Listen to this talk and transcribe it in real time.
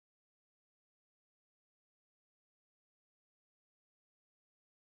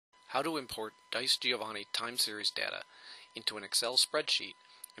How to import DICCE-Giovanni time series data into an Excel spreadsheet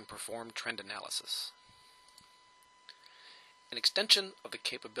and perform trend analysis. An extension of the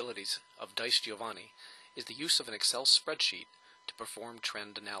capabilities of DICCE-Giovanni is the use of an Excel spreadsheet to perform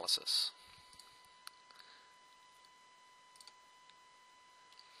trend analysis.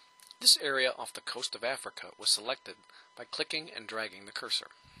 This area off the coast of Africa was selected by clicking and dragging the cursor.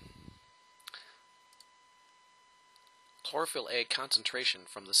 Chlorophyll A concentration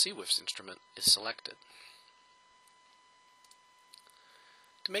from the CWIFS instrument is selected.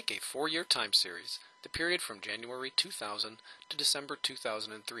 To make a 4-year time series, the period from January 2000 to December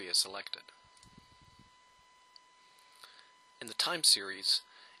 2003 is selected. In the time series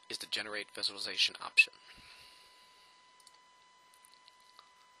is the Generate Visualization option.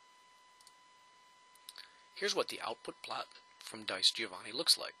 Here's what the output plot from DICCE-Giovanni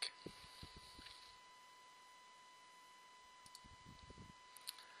looks like.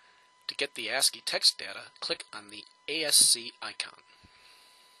 To get the ASCII text data, click on the ASCII icon.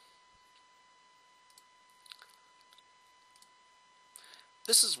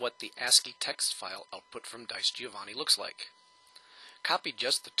 This is what the ASCII text file output from DICCE-Giovanni looks like. Copy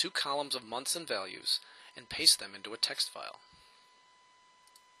just the 2 columns of months and values and paste them into a text file.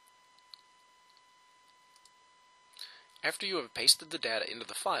 After you have pasted the data into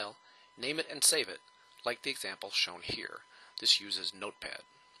the file, name it and save it, like the example shown here. This uses Notepad.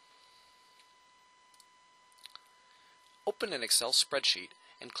 Open an Excel spreadsheet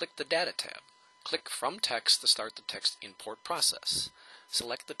and click the Data tab. Click From Text to start the text import process.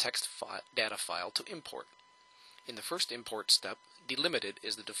 Select the text data file to import. In the first import step, Delimited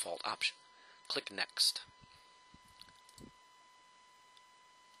is the default option. Click Next.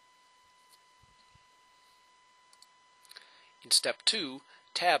 In step 2,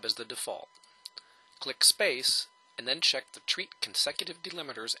 Tab is the default. Click Space and then check the Treat Consecutive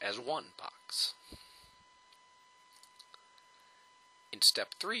Delimiters as 1 box. In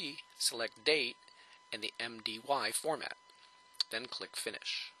step 3, select Date and the MDY format. Then click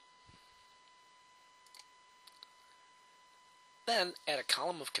Finish. Then add a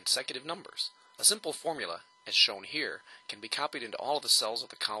column of consecutive numbers. A simple formula, as shown here, can be copied into all of the cells of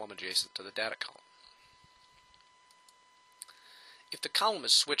the column adjacent to the data column. If the column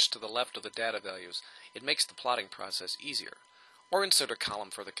is switched to the left of the data values, it makes the plotting process easier. Or insert a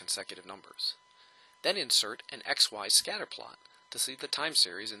column for the consecutive numbers. Then insert an XY scatter plot to see the time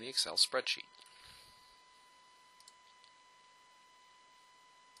series in the Excel spreadsheet.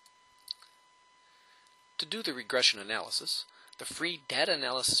 To do the regression analysis, the free Data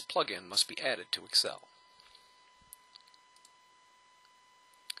Analysis plugin must be added to Excel.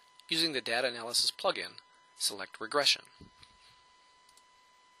 Using the Data Analysis plugin, select Regression.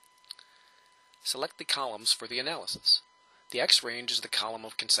 Select the columns for the analysis. The X range is the column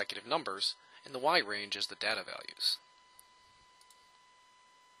of consecutive numbers, and the Y range is the data values.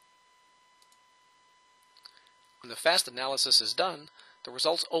 When the fast analysis is done, the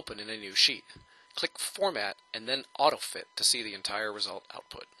results open in a new sheet. Click Format and then Autofit to see the entire result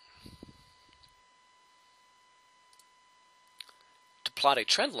output. To plot a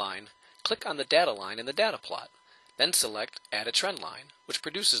trend line, click on the data line in the data plot. Then select Add a Trend Line, which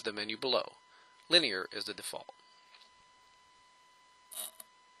produces the menu below. Linear is the default.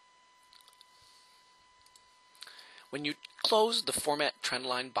 When you close the Format Trend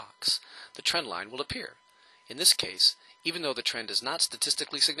Line box, the trend line will appear. In this case, even though the trend is not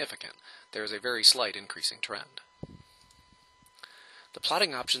statistically significant, there is a very slight increasing trend. The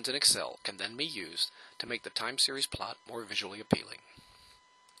plotting options in Excel can then be used to make the time series plot more visually appealing.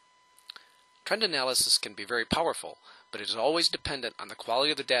 Trend analysis can be very powerful, but it is always dependent on the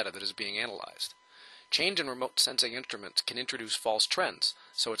quality of the data that is being analyzed. Change in remote sensing instruments can introduce false trends,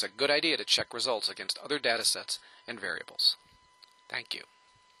 so it's a good idea to check results against other data sets and variables. Thank you.